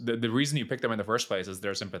forget. It's the reason you picked them in the first place is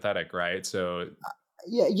they're sympathetic, right? So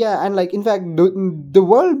yeah, and like in fact, the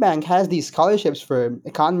World Bank has these scholarships for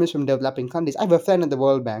economists from developing countries. I have a friend at the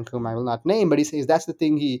World Bank whom I will not name, but he says that's the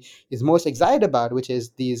thing he is most excited about, which is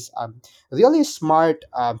these really smart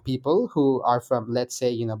people who are from, let's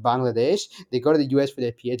say, Bangladesh. They go to the US for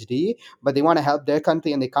their PhD, but they want to help their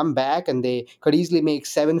country, and they come back and they could easily make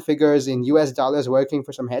seven figures in US dollars working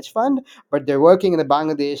for some hedge fund, but they're working in the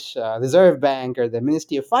Bangladesh Reserve Bank or the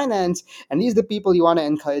Ministry of Finance, and these are the people you want to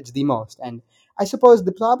encourage the most. And I suppose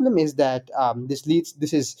the problem is that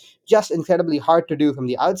this is just incredibly hard to do from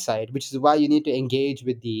the outside, which is why you need to engage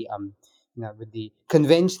with the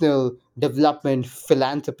conventional development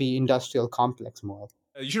philanthropy industrial complex more.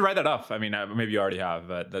 you should write that up. I mean, maybe you already have,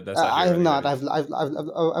 but that's I actually have really not. good. I've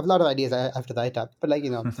a lot of ideas I have to write up. But like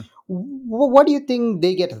what do you think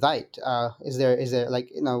they get right? Is there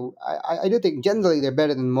like I do think generally they're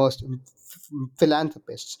better than most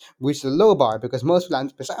philanthropists, which is a low bar because most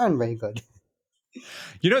philanthropists aren't very good.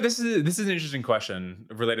 This is an interesting question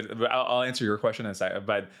related. I'll answer your question in a second.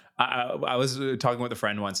 But I was talking with a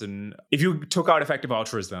friend once, and if you took out effective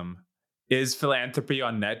altruism, is philanthropy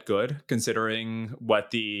on net good, considering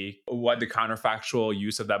what the counterfactual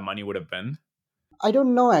use of that money would have been? I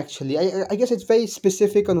don't know actually. I guess it's very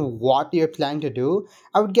specific on what you're planning to do.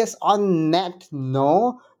 I would guess on net,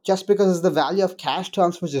 no, just because the value of cash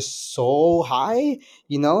transfers is so high.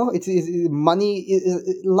 Money.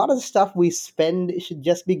 A lot of the stuff we spend should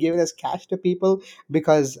just be given as cash to people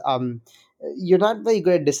because you're not very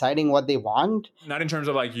good at deciding what they want. Not in terms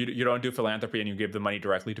of like you don't do philanthropy and you give the money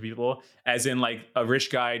directly to people, as in like a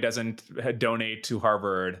rich guy doesn't donate to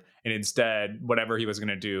Harvard and instead whatever he was going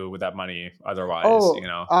to do with that money otherwise,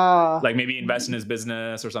 Oh, like maybe invest in his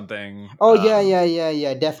business or something. Oh yeah, yeah, yeah,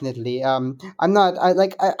 yeah, definitely. I'm not.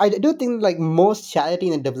 I do think like most charity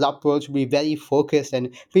in the developed world should be very focused,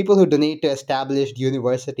 and people who donate to established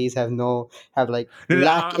universities have like No, no,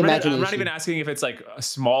 lack I'm not even imagination. asking if it's like a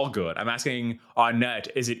small good. I'm asking on net,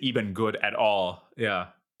 is it even good at all? Yeah.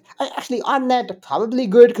 Actually, on that, probably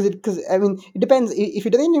good because I mean it depends. If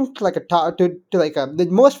you're donating to like to like the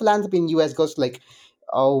most philanthropy in US goes to like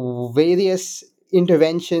various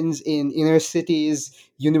interventions in inner cities,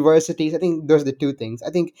 universities. I think those are the two things. I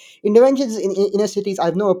think interventions in inner cities, I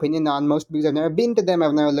have no opinion on most because I've never been to them.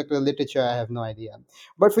 I've never looked at the literature. I have no idea.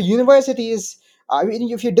 But for universities, I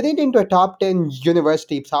mean, if you donate into a top 10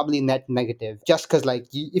 university, probably net negative. Just because, like,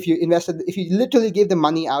 if you literally give the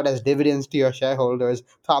money out as dividends to your shareholders,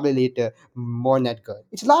 probably lead to more net good.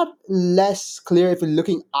 It's a lot less clear if you're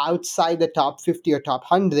looking outside the top 50 or top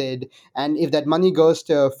 100, and if that money goes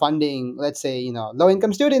to funding, let's say, low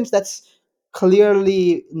income students,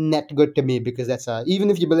 clearly net good to me, because that's a, even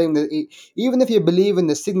if you believe in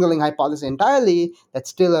the signaling hypothesis entirely, that's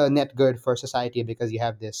still a net good for society, because you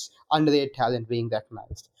have this underrated talent being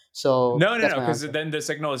recognized. So No, no, that's no, my because answer. then the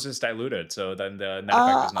signal is just diluted. So then the net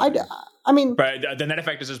effect is I, nothing. I mean, But the net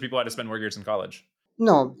effect is just people had to spend more years in college.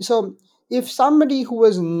 no. So if somebody who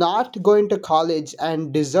was not going to college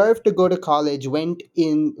and deserved to go to college went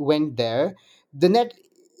there, the net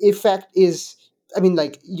effect is, I mean,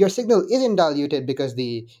 like, your signal isn't diluted, because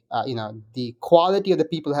the quality of the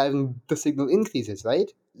people having the signal increases, right?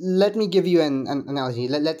 Let me give you an analogy.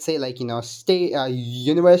 Let's say, like, state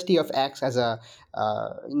University of X has a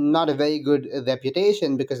not a very good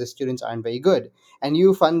reputation because the students aren't very good, and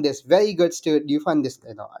you fund this very good student, you fund this,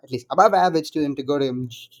 at least above average student, to go to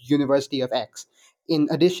University of X, in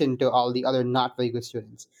addition to all the other not very good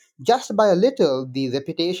students. Just by a little, the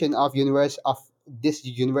reputation of this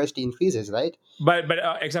university increases, right? But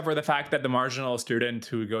except for the fact that the marginal student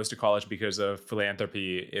who goes to college because of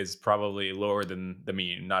philanthropy is probably lower than the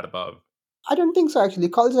mean, not above. I don't think so. Actually,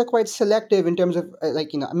 colleges are quite selective in terms of, like,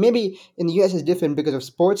 maybe in the U.S. is different because of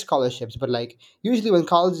sports scholarships, but like, usually when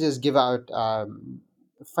colleges give out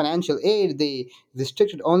financial aid, they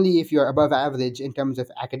restrict it only if you're above average in terms of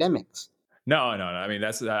academics. No, no, no. I mean,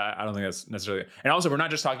 that's I don't think that's necessarily. And also, we're not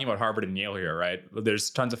just talking about Harvard and Yale here, right? There's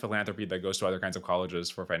tons of philanthropy that goes to other kinds of colleges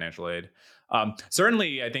for financial aid.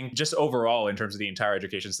 Certainly, I think just overall, in terms of the entire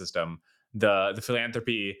education system, the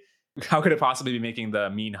philanthropy. How could it possibly be making the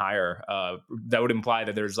mean higher? That would imply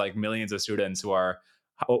that there's like millions of students who are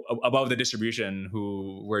above the distribution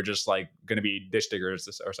who were just like going to be ditch diggers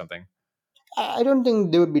or something. I don't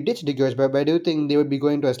think they would be ditch diggers, but I do think they would be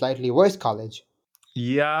going to a slightly worse college.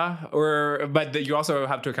 Yeah, or but you also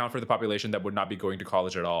have to account for the population that would not be going to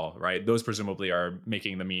college at all, right? Those presumably are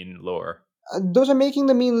making the mean lower. Those are making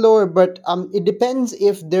the mean lower, but it depends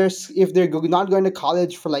if they're not going to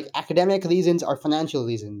college for like academic reasons or financial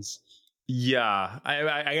reasons. Yeah,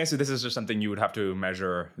 I guess this is just something you would have to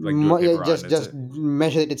measure, like do a Yeah, paper on. just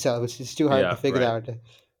measure it itself. It's too hard to Yeah, figure right.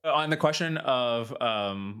 out. On the question of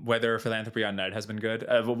whether philanthropy on net has been good,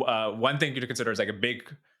 one thing to consider is like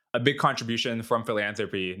a big contribution from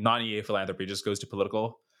philanthropy, non EA philanthropy, just goes to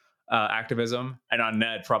political activism, and on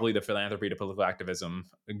net, probably the philanthropy to political activism,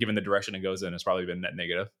 given the direction it goes in, has probably been net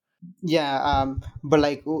negative. Yeah, but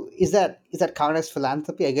like, is that count as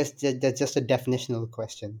philanthropy? I guess that's just a definitional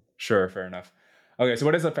question. Sure, fair enough. Okay, so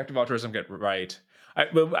what does effective altruism get right?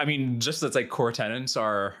 I mean, just its like core tenets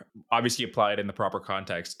are obviously applied in the proper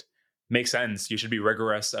context. Makes sense. You should be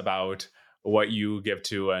rigorous about what you give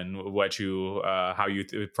to and what you how you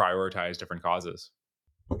prioritize different causes.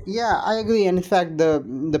 Yeah, I agree. And in fact,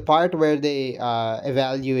 the part where they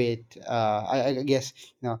evaluate, I guess,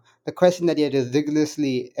 the question that you have to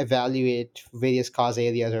rigorously evaluate various cause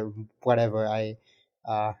areas or whatever.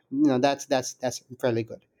 That's fairly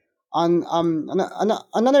good. On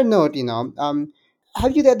another note,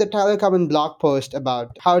 have you read the Tyler Common blog post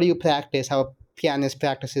about how do you practice how pianist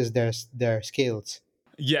practices their skills?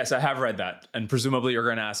 Yes, I have read that, and presumably you're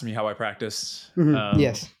going to ask me how I practice.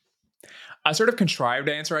 Yes. A sort of contrived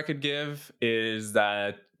answer I could give is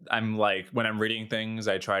that I'm like when I'm reading things,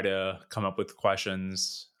 I try to come up with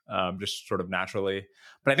questions just sort of naturally.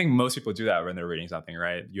 But I think most people do that when they're reading something,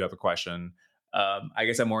 right? You have a question. I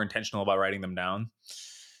guess I'm more intentional about writing them down.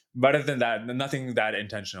 But other than that, nothing that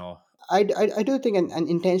intentional. I do think an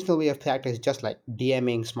intentional way of practice is just like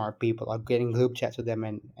DMing smart people or getting group chats with them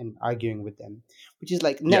and arguing with them, which is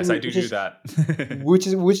like net, Yes, I do which do is that. which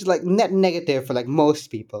is like net negative for like most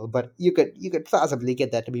people, but you could possibly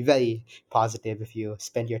get that to be very positive if you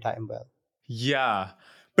spend your time well. Yeah,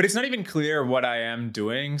 but it's not even clear what I am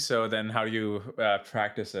doing. So then, how do you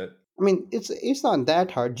practice it? I mean, it's not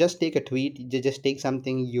that hard. Just take a tweet. Just take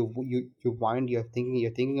something you want. You're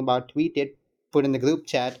thinking about. Tweet it. Put in the group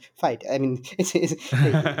chat. Fight. I mean, it's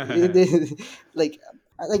like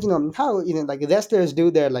how like wrestlers do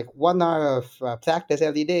their like 1 hour of practice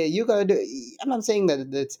every day. You gotta do. I'm not saying that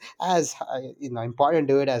it's as important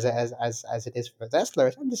to do it as it is for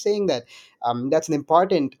wrestlers. I'm just saying that that's an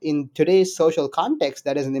important in today's social context.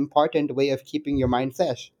 That is an important way of keeping your mind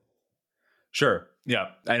fresh. Sure.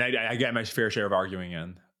 Yeah, and I get my fair share of arguing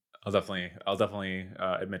in. I'll definitely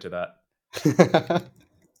admit to that.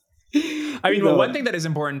 I mean, well, one No. thing that is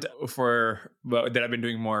important for that I've been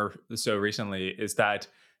doing more so recently is that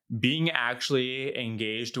being actually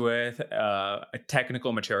engaged with a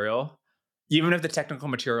technical material, even if the technical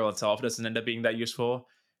material itself doesn't end up being that useful,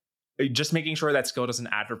 just making sure that skill doesn't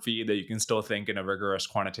atrophy, that you can still think in a rigorous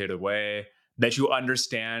quantitative way, that you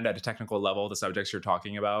understand at a technical level the subjects you're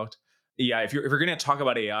talking about. yeah, if you're going to talk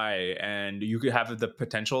about AI and you could have the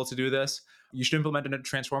potential to do this, you should implement a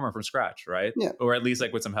transformer from scratch, right? Yeah, Or at least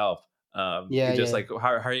like with some help. yeah, It just yeah. like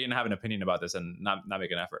how are you going to have an opinion about this and not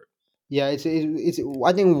make an effort? Yeah, it's.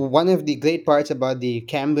 I think one of the great parts about the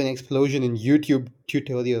Cambrian explosion in YouTube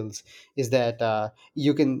tutorials is that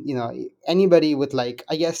you can, anybody with, like,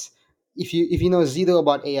 I guess, if you know zero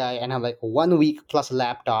about AI and have like 1 week plus a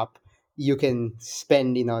laptop, you can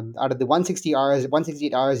spend, out of the 160 hours,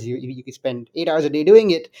 168 hours, you can spend 8 hours a day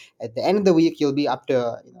doing it. At the end of the week, you'll be up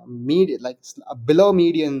to, below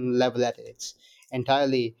median level at it. It's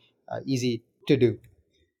entirely easy to do.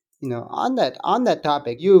 On that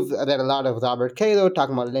topic, you've read a lot of Robert Cato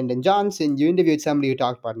talking about Lyndon Johnson. You interviewed somebody who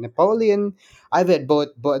talked about Napoleon. I've read both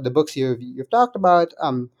the books you've talked about.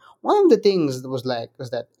 One of the things was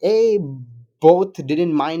that a both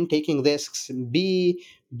didn't mind taking risks. B,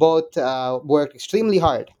 both worked extremely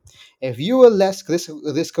hard. If you were less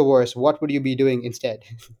risk averse, what would you be doing instead?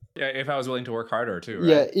 Yeah, if I was willing to work harder too,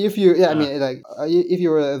 right? Yeah, I Uh, mean, like, if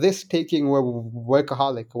you were a risk taking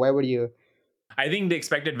workaholic, why would you? I think the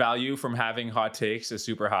expected value from having hot takes is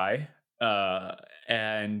super high.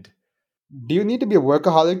 And Do you need to be a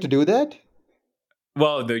workaholic to do that?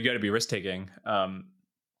 well, you got to be risk taking.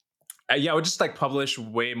 Yeah, I would just like publish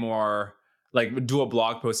way more, like do a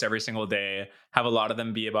blog post every single day, have a lot of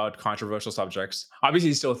them be about controversial subjects.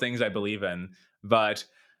 Obviously, still things I believe in, but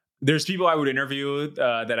there's people I would interview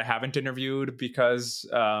that I haven't interviewed because,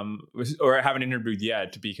 or I haven't interviewed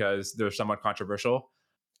yet because they're somewhat controversial.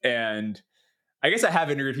 And I guess I have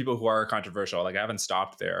interviewed people who are controversial. Like I haven't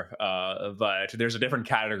stopped there, but there's a different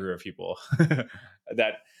category of people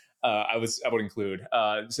that I would include.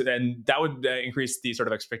 So then that would increase the sort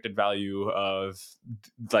of expected value of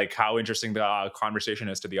like how interesting the conversation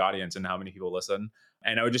is to the audience and how many people listen.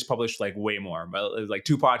 And I would just publish like way more, like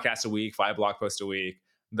 2 podcasts a week, 5 blog posts a week,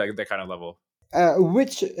 that kind of level.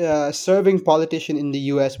 Which serving politician in the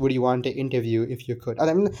U.S. would you want to interview if you could?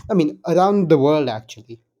 I mean, around the world,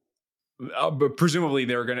 actually. But presumably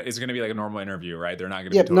it's gonna be like a normal interview, right? They're not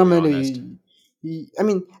gonna be Yep. No, totally no, no.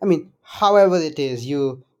 honest. I mean, however it is,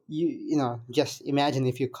 just imagine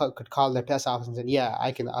if you could call the press office and say, "Yeah,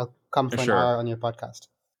 I'll come for an Sure. hour on your podcast."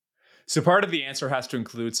 So part of the answer has to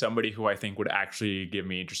include somebody who I think would actually give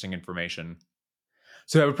me interesting information.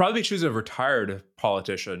 So I would probably choose a retired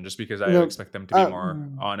politician just because You I know, expect them to be more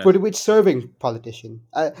but honest. which serving politician?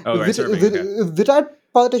 Oh, right, serving. Okay. Retired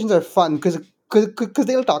politicians are fun because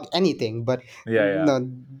they'll talk anything. But Yeah, yeah. no,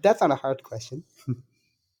 that's not a hard question.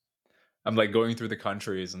 I'm like going through the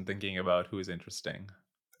countries and thinking about who is interesting.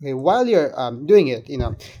 Okay, while you're doing it,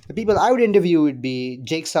 the people I would interview would be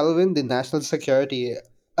Jake Sullivan, the national security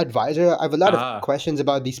advisor. I have a lot of Ah, questions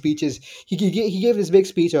about these speeches. He gave this big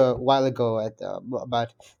speech a while ago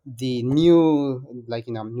about the new, like,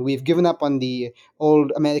 we've given up on the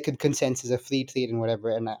old American consensus of free trade and whatever,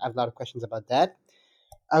 and I have a lot of questions about that.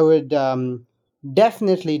 I would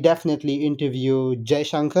definitely interview Jay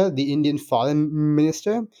Shankar, the Indian foreign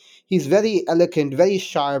minister. He's very eloquent, very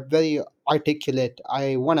sharp, very articulate.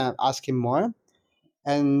 I want to ask him more.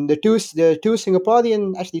 And the two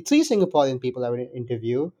Singaporean, actually three Singaporean people I would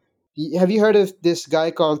interview. Have you heard of this guy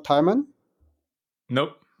called Tharman?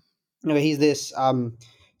 nope. He's this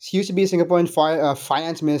he used to be a Singaporean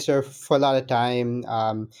finance minister for a lot of time.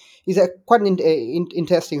 He's a quite an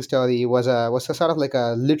interesting story. He was a sort of like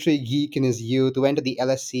a literary geek in his youth. Went to the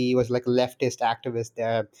LSE, was like a leftist activist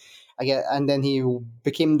there. I get, and then he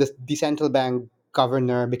became the central bank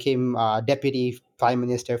governor, became deputy prime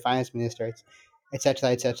minister, finance minister, etc.,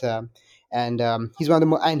 etc. And he's one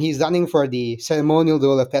of and he's running for the ceremonial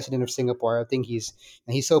role of president of Singapore. I think he's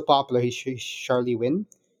so popular he should surely win.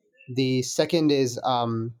 The second is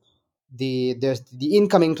there's the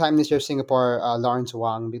incoming Prime Minister of Singapore, Lawrence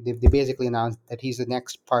Wong. They basically announced that he's the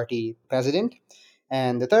next party president.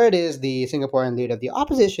 And the third is the Singaporean leader of the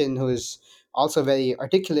opposition, who is also very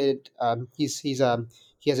articulate. He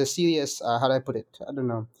has a serious how do I put it? I don't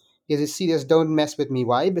know. He has a serious "don't mess with me"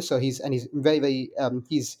 vibe. So he's very very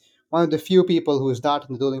he's one of the few people who is not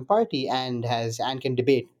in the ruling party and can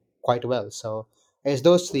debate quite well. So I guess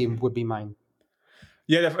those three would be mine.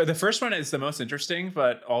 Yeah, the first one is the most interesting,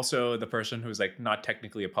 but also the person who's like not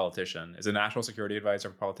technically a politician is a national security advisor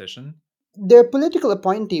for politician. Their political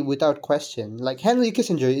appointee without question. Like Henry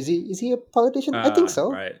Kissinger, is he a politician? I think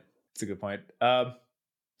so. Right. That's a good point.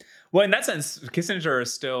 Well, in that sense, Kissinger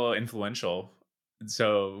is still influential.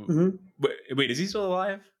 So, Hmm. wait, is he still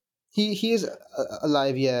alive? He is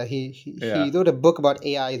alive. Yeah, he Yeah, wrote a book about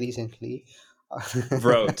AI recently.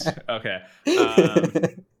 wrote. Okay.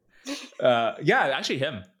 Yeah, actually,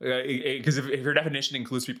 him. Because if your definition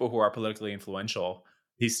includes people who are politically influential,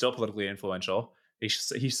 He's still politically influential.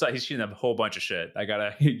 He's seen a whole bunch of shit. I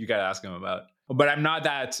gotta you gotta ask him about. But I'm not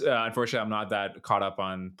that. Unfortunately, I'm not that caught up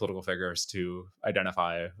on political figures to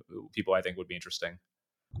identify people I think would be interesting.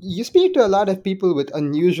 You speak to a lot of people with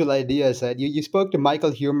unusual ideas. Right? You spoke to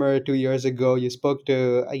Michael Humer 2 years ago. You spoke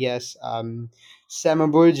to, I guess, Sama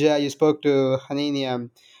Burja. You spoke to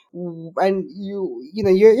Hananium. And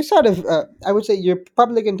you're sort of, I would say, you're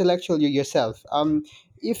public intellectual yourself.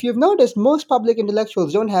 If you've noticed, most public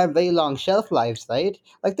intellectuals don't have very long shelf lives, right?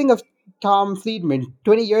 Like, think of Tom Friedman.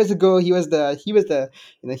 20 years ago, he was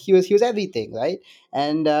everything, right?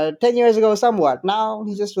 And 10 years ago, somewhat. Now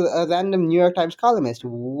he's just a random New York Times columnist.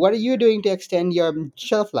 What are you doing to extend your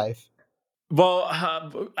shelf life? Well,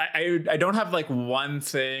 I don't have like one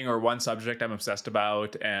thing or one subject I'm obsessed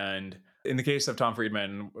about. And in the case of Tom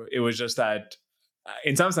Friedman, it was just that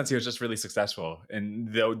in some sense he was just really successful,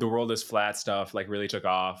 and the world is flat stuff like really took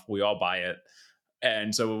off. We all buy it,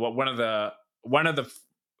 and so one of the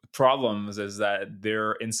problems is that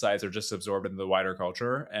their insights are just absorbed into the wider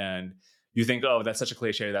culture, and you think, oh, that's such a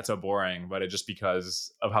cliche, that's so boring, but it's just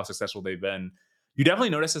because of how successful they've been. You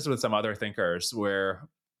definitely notice this with some other thinkers where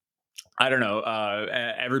I don't know.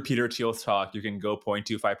 Every Peter Thiel talk, you can go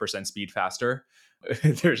 0.25% speed faster.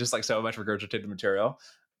 There's just like so much regurgitated material.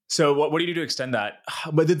 So what do you do to extend that?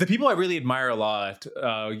 But the people I really admire a lot,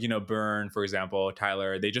 Byrne, for example,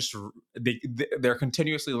 Tyler, they're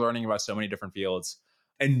continuously learning about so many different fields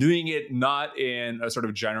and doing it not in a sort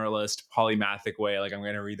of generalist polymathic way, like I'm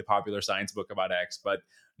going to read the popular science book about X, but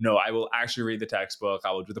no, I will actually read the textbook.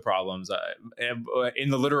 I will do the problems in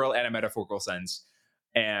the literal and a metaphorical sense,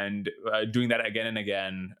 and doing that again and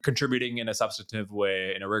again, contributing in a substantive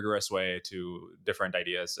way, in a rigorous way to different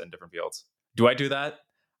ideas and different fields. Do I do that?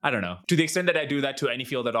 I don't know. To the extent that I do that to any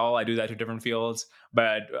field at all, I do that to different fields.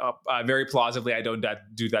 But very plausibly, I don't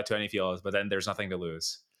do that to any fields. But then there's nothing to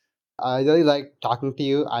lose. I really like talking to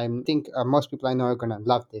you. I think most people I know are going to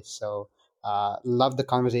love this. So, love the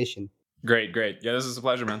conversation. Great, great. Yeah, this is a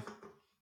pleasure, man.